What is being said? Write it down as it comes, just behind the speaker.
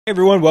Hey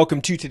everyone,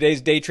 welcome to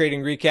today's day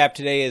trading recap.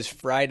 Today is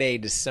Friday,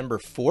 December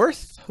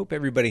 4th. Hope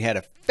everybody had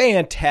a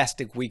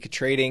fantastic week of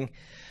trading.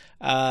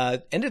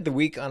 Ended the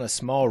week on a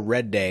small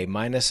red day,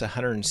 minus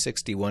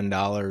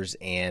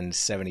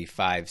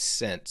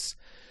 $161.75.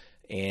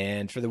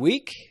 And for the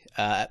week,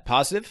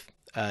 positive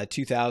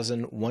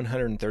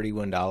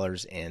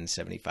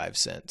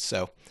 $2,131.75.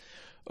 So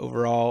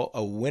overall,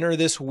 a winner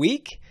this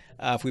week.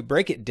 If we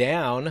break it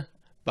down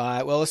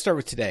by, well, let's start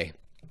with today.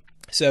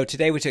 So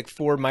today we took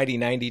 4 Mighty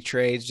 90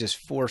 trades, just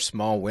 4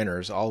 small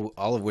winners, all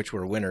of which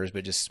were winners,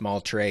 but just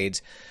small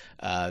trades.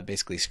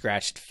 Basically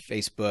scratched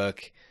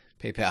Facebook,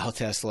 PayPal,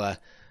 Tesla,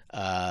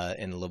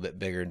 and a little bit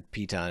bigger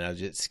Piton. I was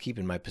just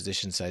keeping my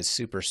position size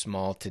super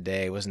small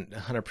today. Wasn't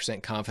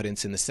 100%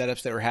 confidence in the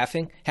setups that were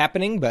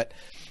happening, but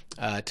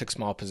took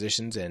small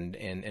positions and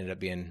ended up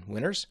being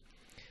winners.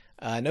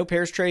 No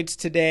pairs trades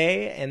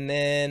today, and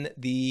then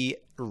the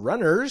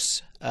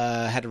runners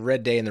had a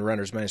red day in the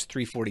runners, minus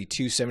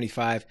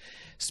 342.75.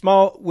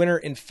 Small winner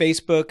in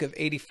Facebook of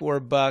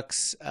 84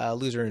 bucks.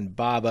 Loser in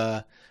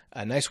Baba.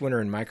 A nice winner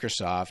in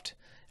Microsoft.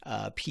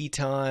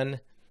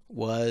 Piton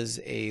was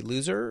a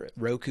loser.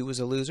 ROKU was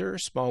a loser.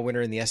 Small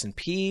winner in the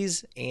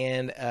S&Ps,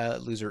 and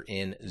loser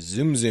in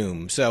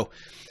Zoom. So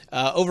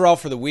overall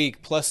for the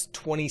week, plus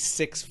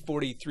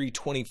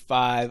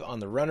 26.43.25 on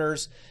the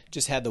runners.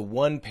 Just had the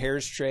one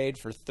pairs trade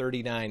for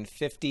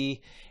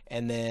 39.50,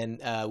 and then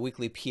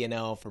weekly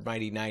P&L for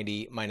Mighty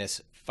 90 minus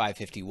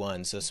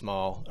 551. So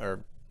small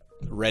or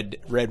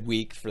red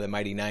week for the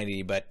Mighty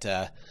 90, but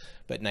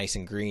nice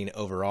and green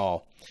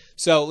overall.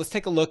 So let's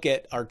take a look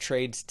at our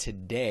trades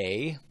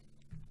today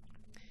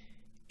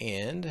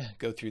and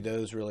go through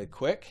those really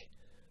quick.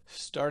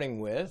 Starting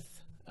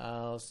with,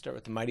 I'll start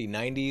with the Mighty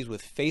 90s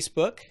with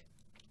Facebook.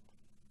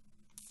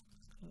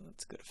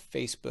 Let's go to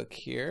Facebook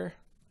here,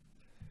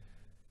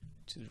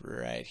 which is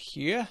right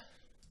here.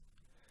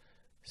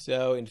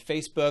 So in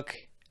Facebook,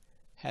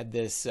 had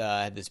this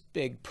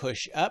big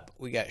push up.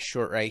 We got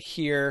short right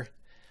here,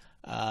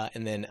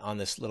 and then on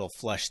this little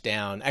flush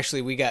down.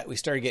 Actually, we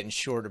started getting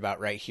short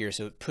about right here,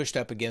 so it pushed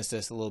up against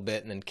us a little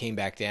bit and then came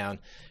back down, and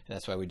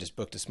that's why we just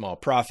booked a small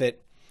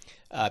profit.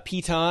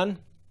 Piton.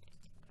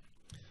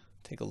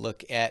 Take a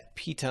look at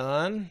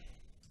Piton.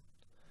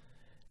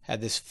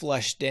 Had this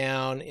flush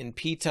down in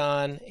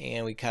Piton,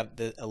 and we caught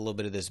a little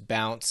bit of this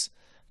bounce.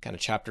 Kind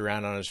of chopped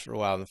around on us for a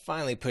while, and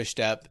finally pushed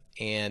up.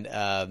 And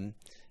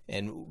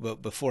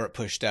before it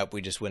pushed up,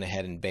 we just went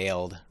ahead and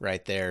bailed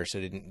right there, so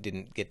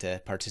didn't get to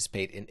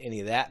participate in any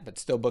of that, but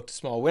still booked a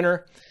small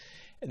winner.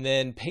 And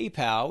then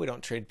PayPal. We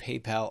don't trade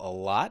PayPal a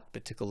lot,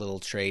 but took a little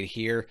trade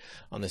here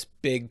on this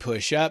big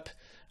push up.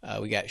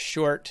 We got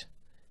short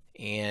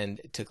and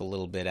took a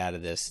little bit out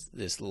of this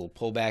little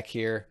pullback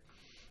here.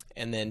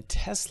 And then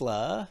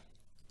Tesla,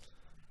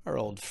 our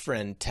old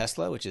friend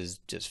Tesla, which is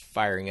just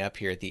firing up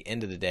here at the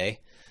end of the day.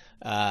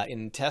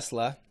 In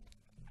Tesla,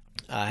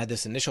 I had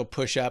this initial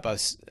push up. I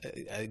was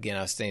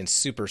staying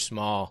super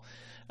small.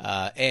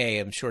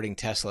 I'm shorting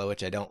Tesla,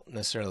 which I don't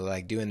necessarily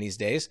like doing these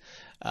days.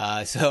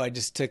 So I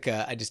just did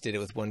it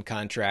with one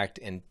contract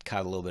and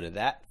caught a little bit of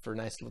that for a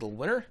nice little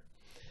winner.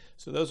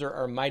 So those are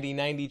our Mighty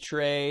 90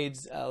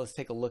 trades. Let's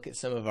take a look at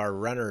some of our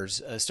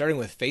runners, starting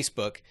with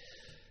Facebook.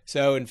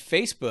 So in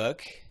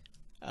Facebook,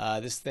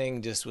 this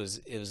thing it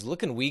was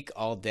looking weak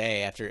all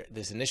day after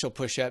this initial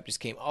push up, just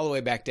came all the way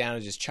back down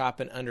and just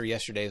chopping under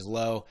yesterday's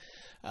low.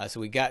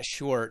 So we got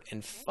short,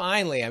 and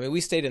finally, I mean,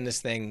 we stayed in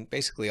this thing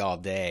basically all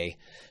day.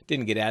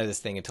 Didn't get out of this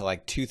thing until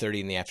like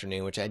 2:30 in the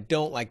afternoon, which I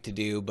don't like to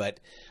do,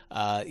 but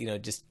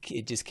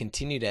it just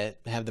continued to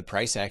have the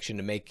price action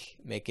to make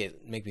me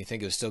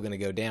think it was still going to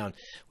go down.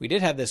 We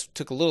did have this,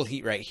 took a little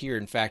heat right here.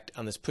 In fact,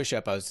 on this push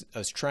up, I was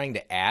trying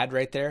to add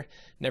right there,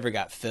 never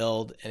got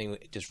filled, and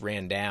it just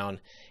ran down,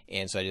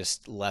 and so I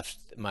just left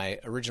my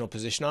original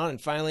position on,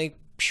 and finally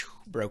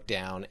broke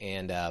down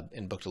and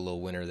booked a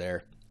little winner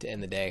there to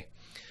end the day.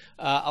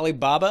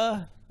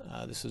 Alibaba,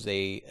 this was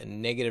a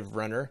negative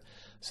runner.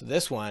 So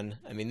this one,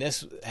 I mean,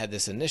 this had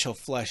this initial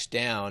flush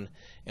down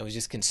and was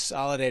just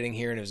consolidating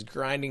here, and it was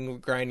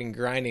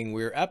grinding.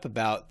 We were up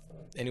about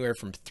anywhere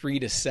from 3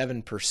 to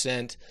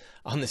 7%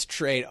 on this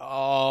trade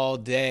all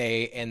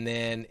day, and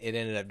then it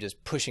ended up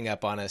just pushing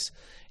up on us,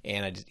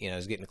 and I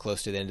was getting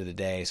close to the end of the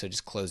day, so I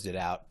just closed it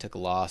out, took a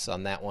loss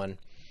on that one.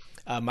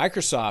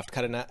 Microsoft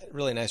caught a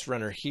really nice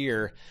runner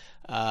here.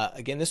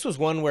 Again, this was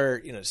one where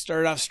it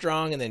started off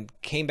strong and then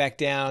came back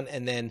down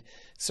and then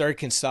started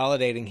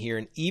consolidating here.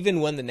 And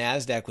even when the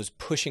Nasdaq was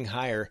pushing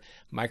higher,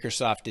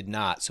 Microsoft did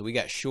not. So we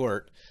got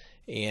short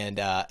and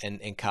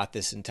caught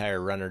this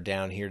entire runner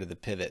down here to the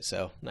pivot.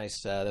 So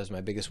nice. That was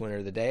my biggest winner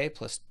of the day,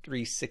 plus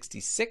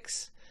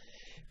 366.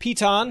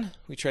 Piton,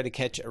 we tried to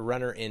catch a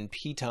runner in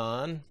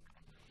Piton.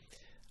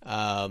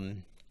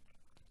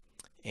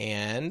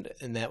 And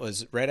that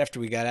was right after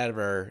we got out of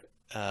our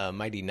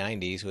Mighty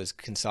 90s, was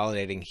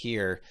consolidating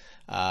here.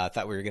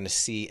 Thought we were going to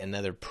see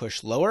another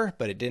push lower,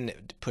 but it didn't.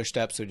 It pushed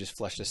up, so it just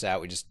flushed us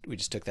out. We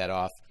just took that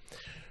off.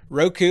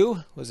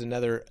 ROKU was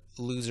another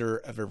loser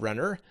of a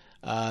runner.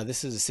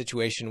 This is a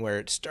situation where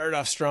it started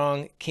off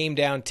strong, came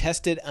down,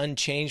 tested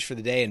unchanged for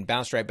the day, and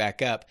bounced right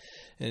back up.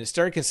 And it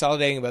started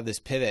consolidating above this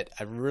pivot.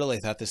 I really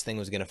thought this thing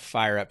was going to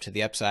fire up to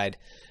the upside.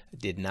 It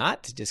did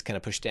not. It just kind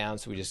of pushed down,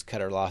 so we just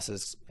cut our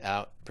losses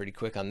out pretty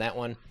quick on that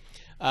one.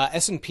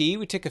 S&P,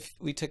 we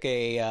took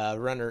a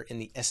runner in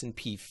the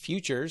S&P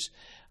futures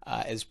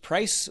as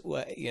price.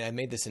 I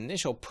made this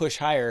initial push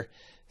higher,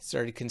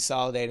 started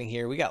consolidating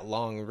here. We got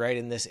long right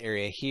in this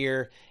area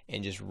here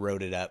and just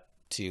rode it up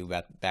to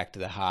back to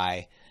the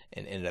high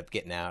and ended up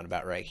getting out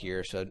about right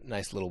here. So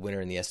nice little winner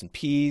in the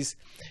S&Ps.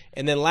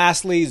 And then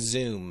lastly,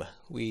 Zoom.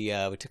 We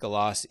took a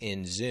loss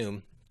in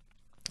Zoom.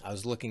 I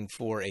was looking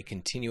for a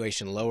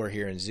continuation lower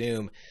here in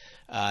Zoom.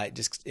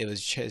 It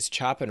was just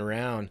chopping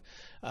around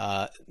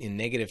in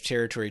negative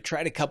territory.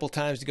 Tried a couple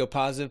times to go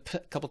positive,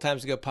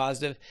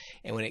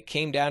 and when it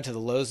came down to the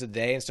lows of the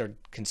day and started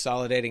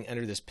consolidating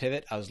under this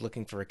pivot, I was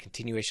looking for a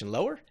continuation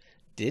lower.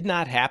 Did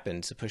not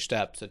happen, so pushed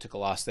up, so took a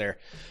loss there.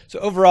 So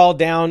overall,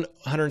 down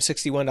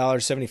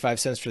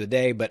 $161.75 for the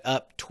day, but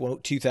up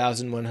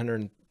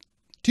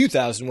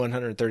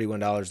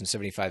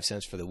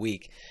 $2,131.75 for the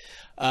week.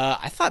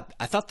 I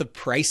thought the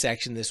price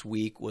action this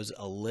week was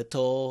a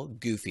little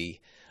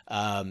goofy,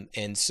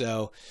 and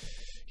so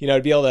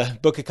to be able to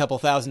book a couple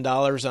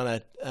 $1,000s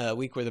on a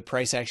week where the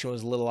price action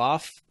was a little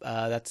off,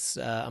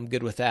 I'm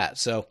good with that.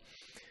 So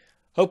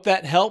hope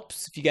that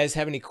helps. If you guys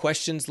have any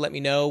questions, let me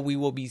know. We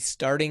will be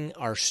starting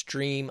our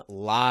stream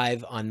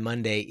live on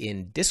Monday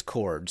in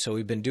Discord. So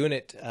we've been doing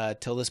it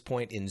till this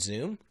point in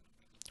Zoom,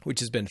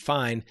 which has been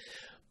fine,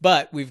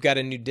 but we've got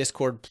a new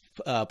Discord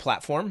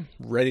platform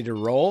ready to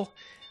roll.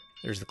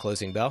 There's the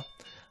closing bell.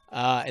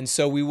 And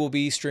so we will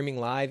be streaming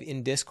live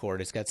in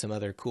Discord. It's got some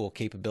other cool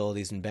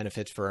capabilities and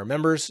benefits for our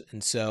members.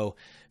 And so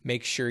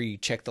make sure you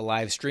check the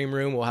live stream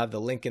room. We'll have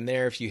the link in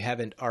there if you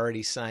haven't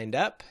already signed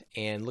up,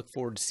 and look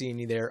forward to seeing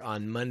you there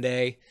on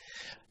Monday.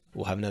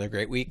 We'll have another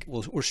great week.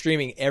 We're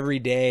streaming every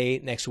day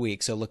next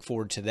week, so look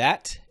forward to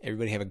that.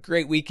 Everybody have a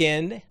great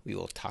weekend. We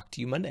will talk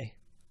to you Monday.